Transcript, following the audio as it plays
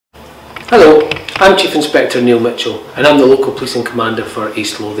Hello, I'm Chief Inspector Neil Mitchell and I'm the local policing commander for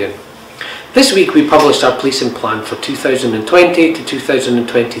East Lothian. This week we published our policing plan for 2020 to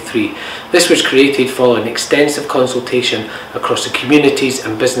 2023. This was created following extensive consultation across the communities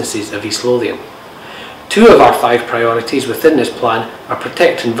and businesses of East Lothian. Two of our 5 priorities within this plan are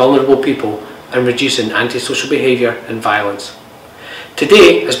protecting vulnerable people and reducing antisocial behaviour and violence.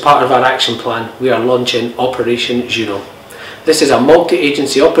 Today, as part of our action plan, we are launching Operation Juneau. This is a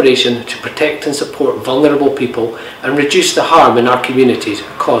multi-agency operation to protect and support vulnerable people and reduce the harm in our communities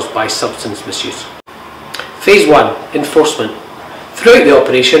caused by substance misuse. Phase 1. Enforcement. Throughout the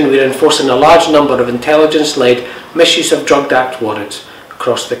operation we are enforcing a large number of intelligence-led Misuse of Drug Act warrants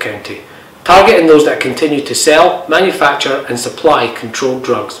across the county, targeting those that continue to sell, manufacture and supply controlled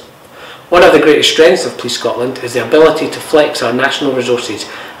drugs. One of the greatest strengths of Police Scotland is the ability to flex our national resources,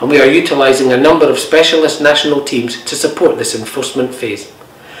 and we are utilising a number of specialist national teams to support this enforcement phase.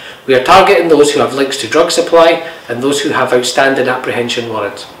 We are targeting those who have links to drug supply and those who have outstanding apprehension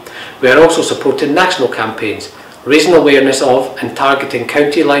warrants. We are also supporting national campaigns, raising awareness of and targeting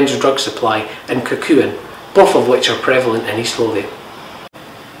county lines of drug supply and cocoon, both of which are prevalent in East Lothian.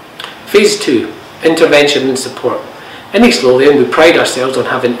 Phase 2. Intervention and support. In East Lothian, we pride ourselves on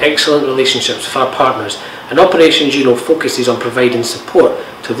having excellent relationships with our partners, and Operation Juneau focuses on providing support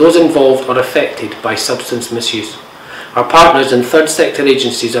to those involved or affected by substance misuse. Our partners and third sector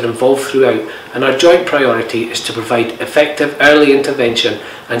agencies are involved throughout, and our joint priority is to provide effective early intervention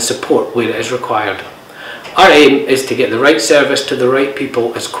and support where it is required. Our aim is to get the right service to the right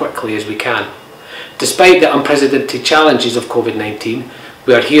people as quickly as we can. Despite the unprecedented challenges of COVID-19,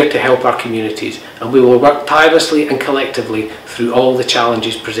 we are here to help our communities, and we will work tirelessly and collectively through all the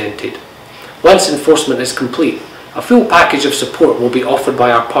challenges presented. Once enforcement is complete, a full package of support will be offered by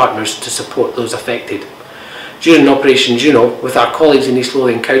our partners to support those affected. During Operation Juneau, with our colleagues in East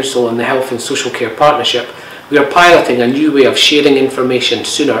Lothian Council and the Health and Social Care Partnership, we are piloting a new way of sharing information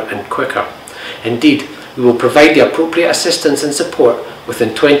sooner and quicker. Indeed, we will provide the appropriate assistance and support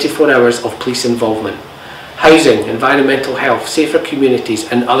within 24 hours of police involvement. Housing, environmental health, safer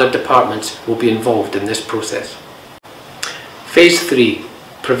communities and other departments will be involved in this process. Phase 3.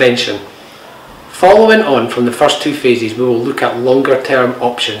 Prevention. Following on from the first 2 phases, we will look at longer term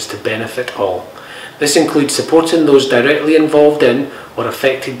options to benefit all. This includes supporting those directly involved in or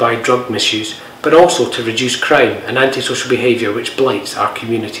affected by drug misuse, but also to reduce crime and antisocial behaviour which blights our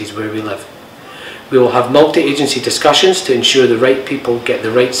communities where we live. We will have multi-agency discussions to ensure the right people get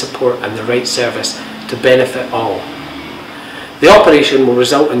the right support and the right service to benefit all. The operation will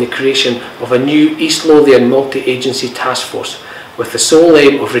result in the creation of a new East Lothian multi-agency task force with the sole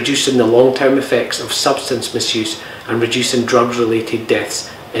aim of reducing the long-term effects of substance misuse and reducing drug-related deaths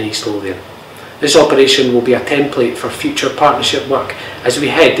in East Lothian. This operation will be a template for future partnership work as we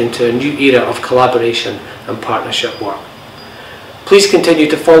head into a new era of collaboration and partnership work. Please continue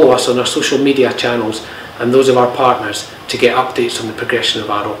to follow us on our social media channels and those of our partners to get updates on the progression of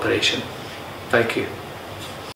our operation. Thank you.